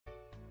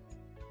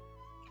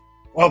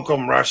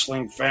Welcome,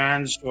 wrestling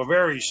fans, to a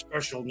very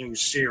special new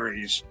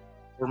series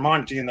for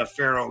Monty and the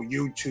Pharaoh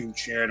YouTube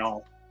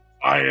channel.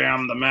 I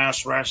am the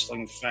Mass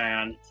Wrestling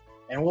Fan,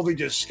 and we'll be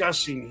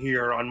discussing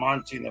here on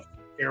Monty and the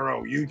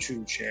Pharaoh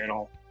YouTube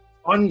channel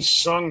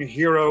unsung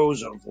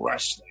heroes of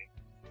wrestling.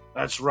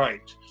 That's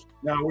right.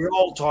 Now, we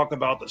all talk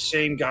about the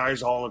same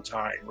guys all the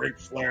time: Ric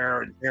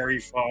Flair and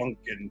Terry Funk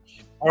and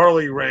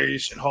Harley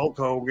Race and Hulk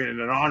Hogan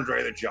and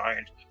Andre the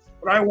Giant.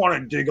 But I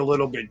want to dig a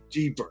little bit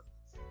deeper.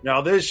 Now,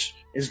 this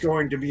is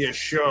going to be a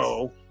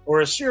show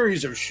or a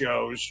series of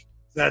shows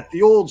that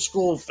the old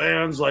school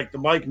fans like the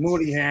Mike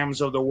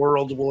Mooneyhams of the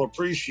world will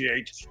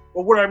appreciate.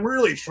 But what I'm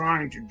really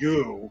trying to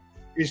do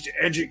is to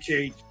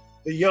educate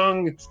the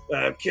young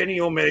Kenny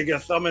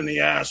Omega thumb in the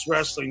ass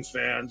wrestling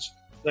fans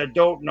that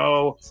don't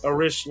know a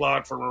wrist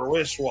lock from a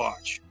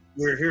wristwatch.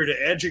 We're here to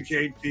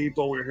educate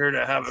people. We're here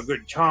to have a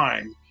good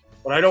time.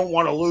 But I don't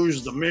want to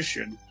lose the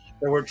mission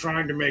that we're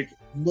trying to make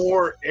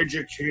more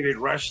educated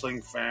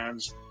wrestling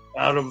fans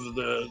out of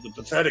the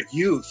pathetic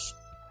youth.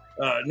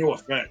 No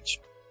offense.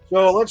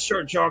 So let's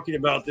start talking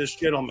about this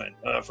gentleman.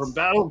 From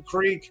Battle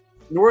Creek,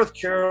 North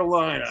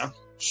Carolina,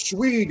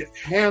 Swede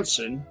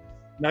Hansen.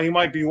 Now, you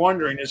might be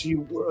wondering, is he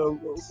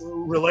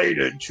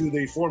related to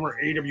the former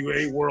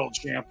AWA World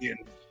Champion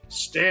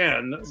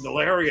Stan the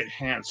Lariat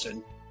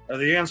Hansen?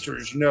 The answer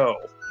is no.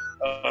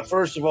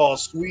 First of all,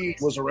 Swede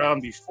was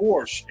around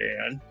before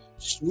Stan.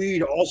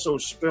 Swede also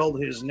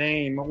spelled his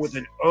name with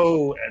an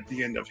O at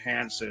the end of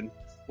Hansen,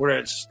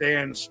 whereas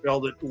Stan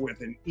spelled it with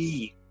an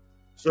E.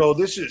 So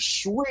this is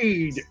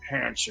Swede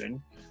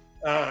Hansen.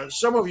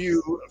 Some of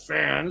you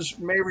fans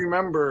may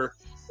remember,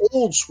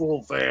 old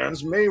school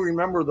fans may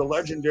remember the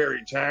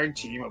legendary tag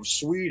team of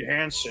Swede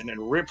Hansen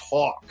and Rip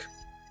Hawk.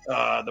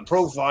 The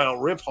profile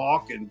Rip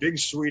Hawk and Big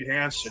Swede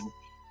Hansen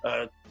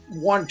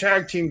won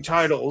tag team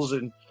titles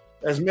in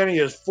as many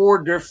as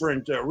 4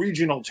 different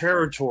regional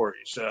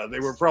territories.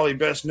 They were probably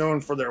best known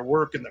for their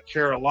work in the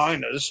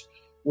Carolinas,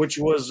 which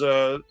was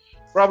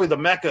probably the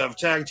mecca of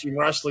tag team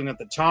wrestling at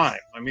the time.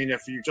 I mean,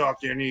 if you talk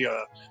to any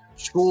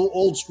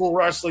old school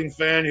wrestling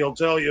fan, he'll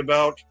tell you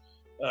about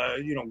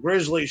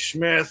Grizzly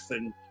Smith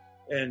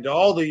and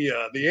all the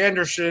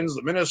Andersons,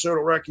 the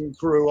Minnesota Wrecking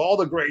Crew, all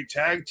the great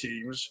tag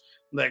teams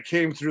that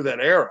came through that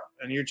era.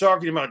 And you're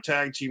talking about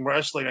tag team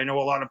wrestling. I know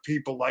a lot of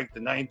people like the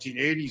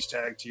 1980s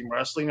tag team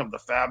wrestling of the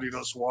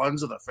Fabulous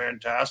Ones and the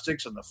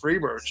Fantastics and the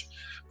Freebirds.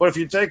 But if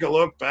you take a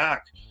look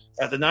back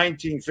at the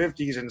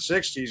 1950s and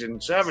 60s and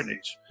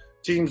 70s,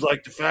 teams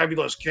like the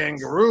Fabulous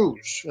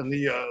Kangaroos and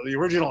the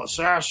original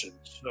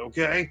Assassins,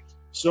 okay?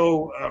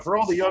 So for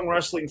all the young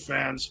wrestling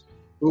fans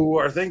who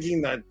are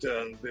thinking that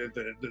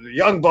the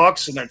Young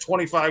Bucks and their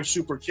 25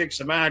 super kicks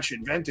a match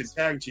invented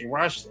tag team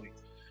wrestling,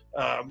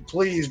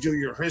 please do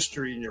your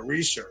history and your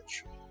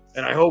research.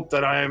 And I hope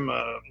that I'm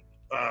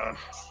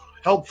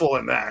helpful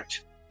in that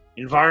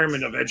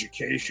environment of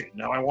education.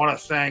 Now, I want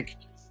to thank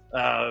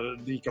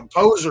the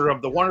composer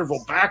of the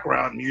wonderful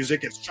background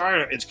music. It's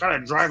kind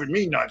of driving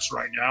me nuts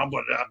right now,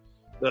 but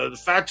the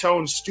Fat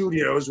Tone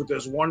Studios with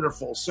this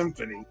wonderful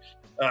symphony,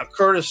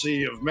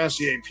 courtesy of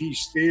Messier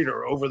Peace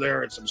Theater over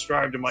there at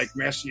Subscribe to Mike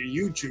Messier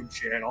YouTube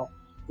channel,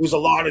 who's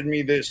allotted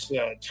me this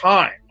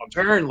time.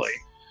 Apparently,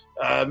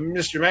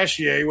 Mr.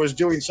 Messier was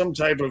doing some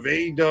type of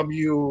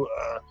AEW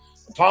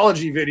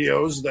apology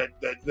videos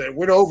that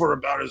went over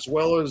about as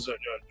well as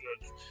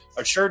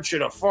a church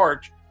and a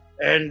fart.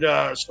 And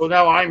so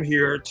now I'm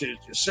here to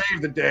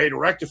save the day, to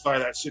rectify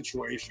that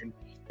situation,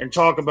 and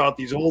talk about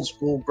these old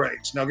school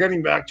greats. Now,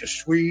 getting back to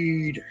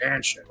Swede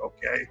Hansen,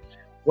 okay?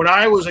 When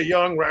I was a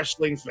young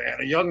wrestling fan,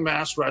 a young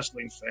mass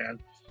wrestling fan,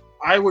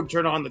 I would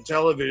turn on the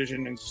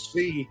television and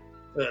see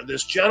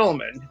this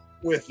gentleman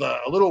with a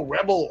little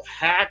rebel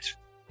hat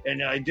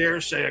and I dare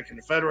say a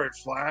Confederate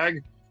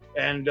flag.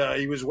 And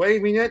he was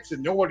waving it,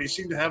 and nobody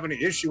seemed to have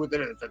any issue with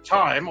it at the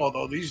time,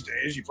 although these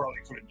days you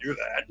probably couldn't do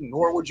that,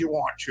 nor would you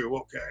want to,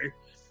 okay?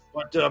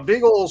 But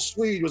big old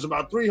Swede was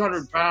about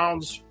 300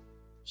 pounds,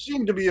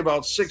 seemed to be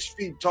about 6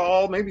 feet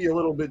tall, maybe a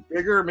little bit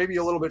bigger, maybe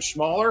a little bit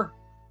smaller.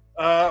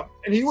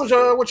 And he was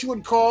what you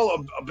would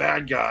call a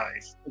bad guy,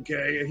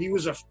 okay? He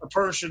was a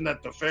person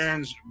that the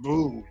fans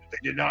booed. They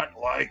did not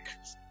like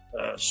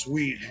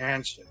Swede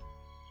Hansen.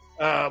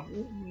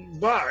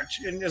 But,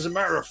 and as a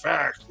matter of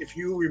fact, if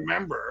you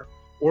remember,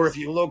 or if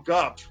you look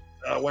up,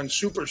 when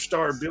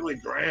superstar Billy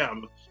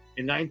Graham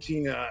in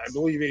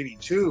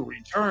 82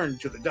 returned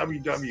to the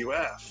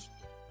WWF,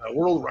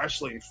 World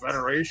Wrestling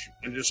Federation,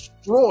 and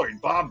destroyed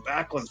Bob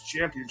Backlund's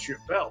championship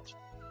belt,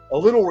 a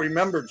little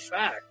remembered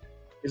fact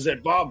is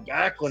that Bob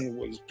Backlund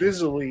was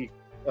busily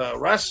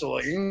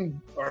wrestling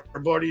our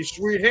buddy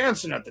Swede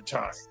Hansen at the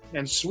time.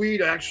 And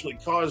Swede actually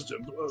caused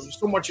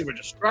so much of a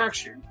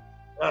distraction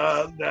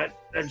that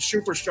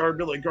superstar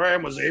Billy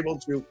Graham was able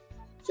to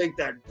take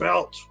that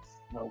belt,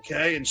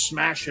 okay, and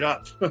smash it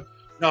up.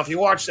 Now, if you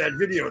watch that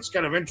video, it's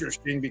kind of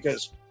interesting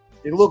because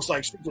it looks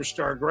like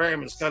superstar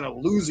Graham is kind of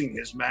losing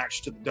his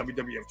match to the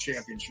WWF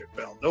Championship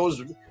belt.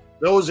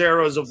 Those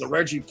eras of the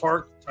Reggie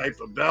Park type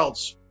of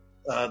belts,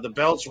 the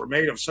belts were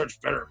made of such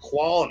better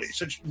quality,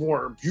 such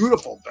more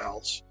beautiful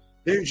belts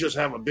They didn't just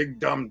have a big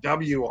dumb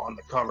W on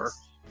the cover.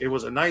 It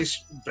was a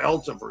nice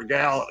belt of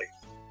regality.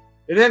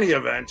 In any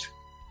event,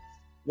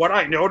 what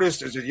I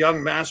noticed as a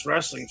young mass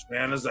wrestling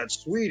fan is that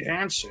Swede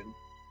Hansen,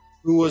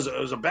 who was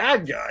a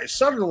bad guy,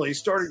 suddenly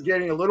started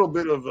getting a little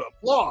bit of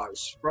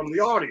applause from the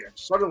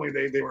audience. Suddenly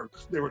they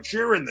were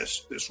cheering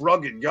this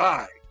rugged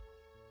guy.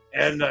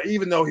 And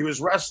even though he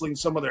was wrestling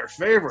some of their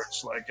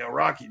favorites, like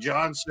Rocky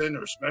Johnson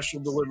or Special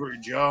Delivery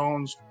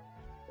Jones,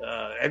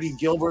 Eddie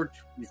Gilbert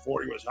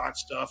before he was Hot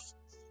Stuff,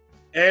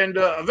 and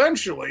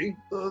eventually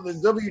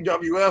the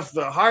WWF,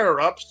 the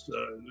higher-ups,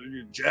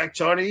 Jack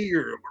Tunney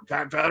or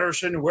Pat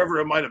Patterson, whoever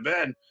it might have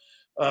been,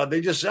 they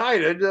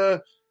decided,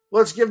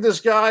 let's give this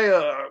guy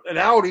an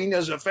outing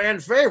as a fan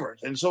favorite.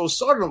 And so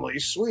suddenly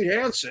Swede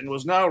Hansen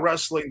was now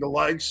wrestling the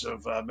likes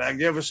of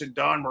Magnificent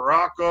Don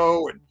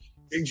Morocco and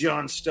Big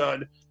John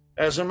Studd.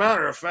 As a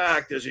matter of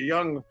fact, as a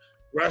young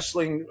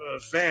wrestling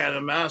fan,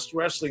 a masked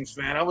wrestling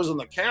fan, I was in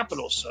the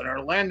Capitol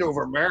Center,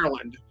 Landover,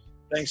 Maryland,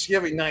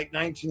 Thanksgiving night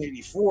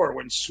 1984,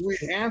 when Swede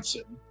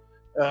Hansen,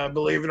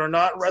 believe it or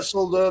not,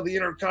 wrestled the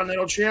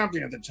Intercontinental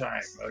Champion at the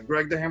time,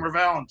 Greg the Hammer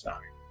Valentine.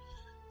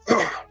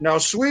 Now,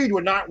 Swede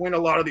would not win a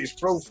lot of these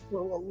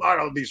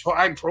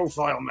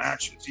high-profile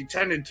matches. He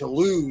tended to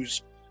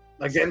lose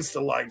against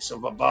the likes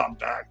of a Bob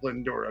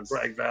Backlund or a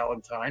Greg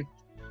Valentine.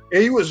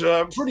 He was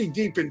pretty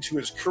deep into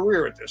his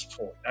career at this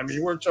point. I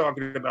mean, we're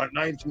talking about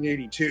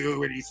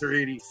 1982,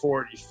 83,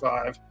 84,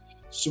 85.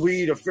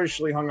 Swede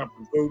officially hung up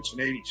the boots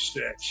in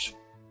 86.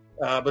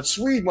 But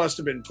Swede must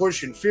have been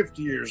pushing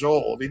 50 years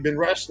old. He'd been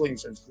wrestling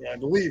since, I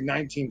believe,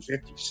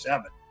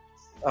 1957.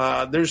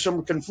 There's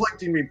some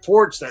conflicting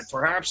reports that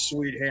perhaps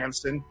Swede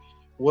Hansen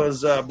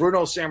was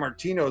Bruno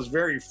Sammartino's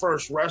very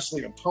first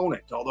wrestling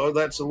opponent, although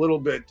that's a little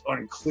bit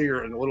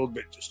unclear and a little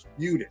bit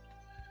disputed.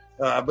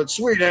 But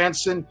Swede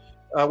Hansen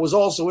was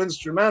also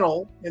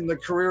instrumental in the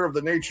career of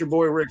the Nature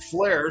Boy Ric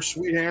Flair.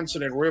 Swede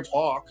Hansen and Rip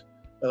Hawk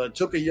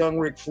took a young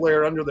Ric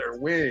Flair under their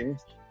wing,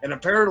 and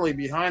apparently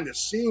behind the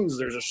scenes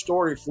there's a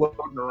story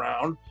floating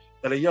around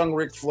that a young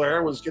Ric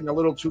Flair was getting a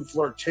little too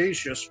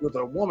flirtatious with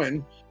a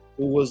woman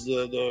who was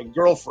the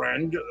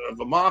girlfriend of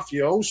a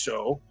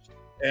mafioso,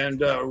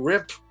 and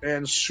Rip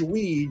and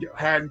Swede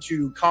had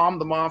to calm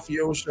the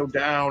mafioso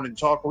down and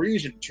talk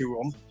reason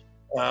to him,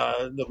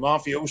 the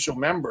mafioso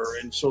member,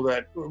 and so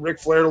that Ric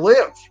Flair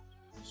lived.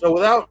 So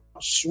without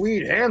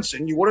Swede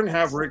Hansen, you wouldn't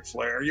have Ric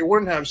Flair, you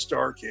wouldn't have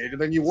Starrcade,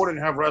 and then you wouldn't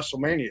have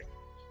WrestleMania.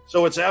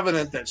 So it's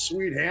evident that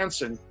Swede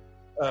Hansen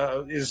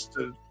is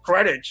the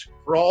credit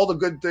for all the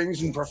good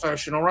things in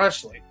professional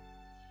wrestling.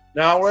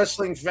 Now,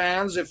 wrestling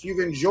fans, if you've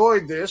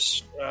enjoyed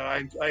this,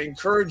 I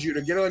encourage you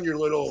to get on your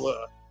little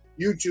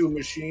YouTube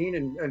machine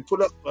and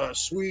put up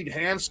Swede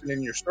Hansen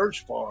in your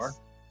search bar.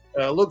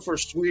 Look for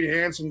Swede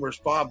Hansen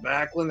versus Bob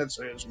Backlund. It's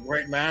a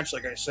great match,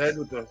 like I said,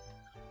 with the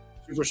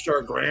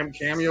Superstar Graham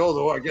cameo,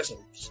 though I guess I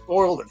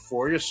spoiled it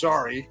for you.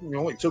 Sorry. It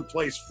only took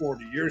place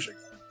 40 years ago.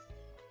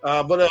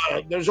 But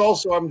there's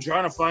also, I'm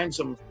trying to find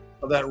some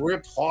of that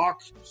Rip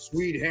Hawk,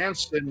 Swede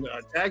Hansen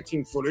tag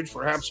team footage.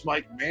 Perhaps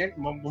Mike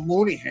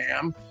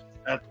Mooneyham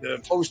at the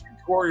Post and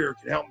Courier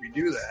can help me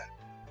do that.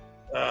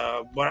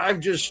 But I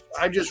just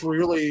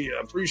really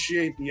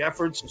appreciate the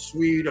efforts of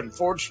Swede.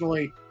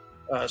 Unfortunately,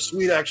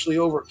 Swede actually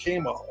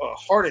overcame a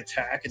heart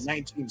attack in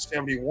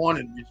 1971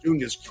 and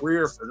resumed his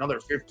career for another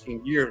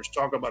 15 years.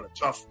 Talk about a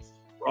tough,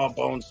 raw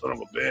bone son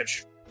of a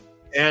bitch.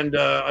 And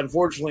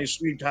unfortunately,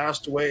 Swede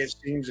passed away, it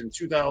seems, in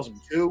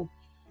 2002.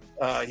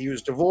 He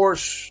was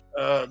divorced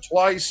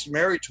twice,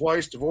 married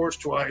twice,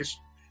 divorced twice.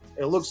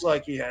 It looks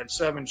like he had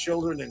 7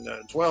 children and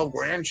 12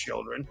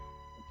 grandchildren,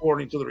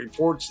 according to the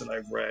reports that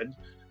I've read.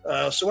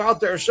 So out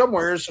there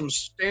somewhere, some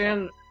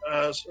Swede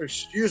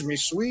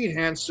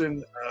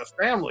Hansen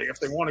family, if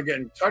they want to get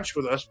in touch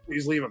with us,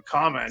 please leave a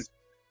comment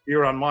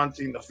here on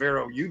Monty the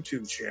Pharaoh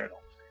YouTube channel.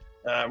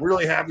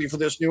 Really happy for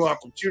this new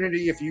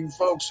opportunity. If you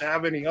folks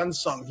have any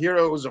unsung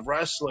heroes of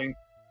wrestling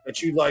that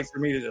you'd like for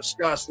me to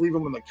discuss, leave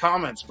them in the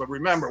comments. But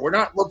remember, we're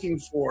not looking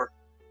for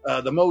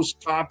the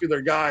most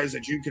popular guys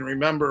that you can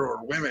remember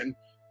or women.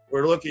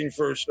 We're looking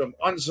for some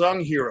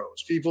unsung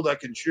heroes, people that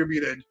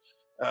contributed,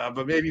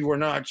 but maybe we're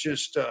not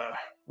just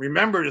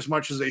remembered as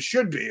much as they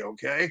should be,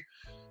 okay?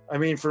 I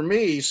mean, for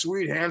me,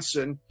 Swede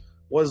Hansen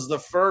was the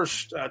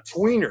first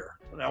tweener.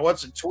 Now,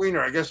 what's a tweener?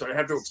 I guess I'd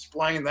have to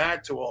explain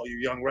that to all you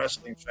young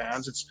wrestling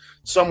fans. It's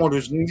someone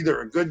who's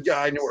neither a good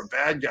guy nor a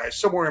bad guy,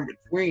 somewhere in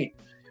between.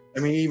 I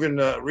mean, even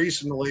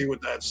recently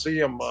with that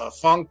CM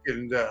Funk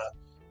and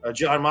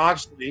John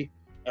Moxley,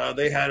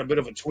 they had a bit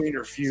of a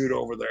tweener feud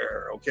over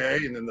there, okay,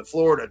 and in the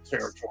Florida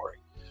territory.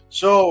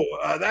 So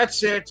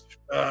that's it.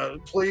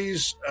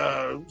 Please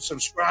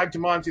subscribe to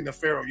Monty the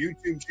Pharaoh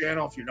YouTube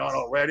channel if you're not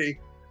already.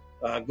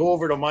 Go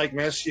over to Mike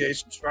Messier,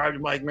 subscribe to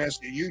Mike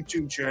Messier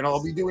YouTube channel.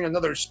 I'll be doing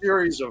another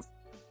series of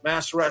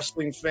mass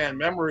wrestling fan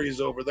memories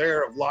over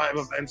there of live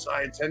events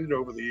I attended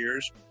over the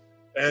years.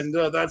 And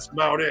that's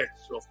about it.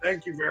 So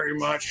thank you very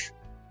much.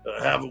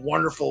 Have a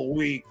wonderful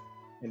week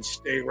and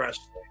stay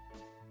wrestling.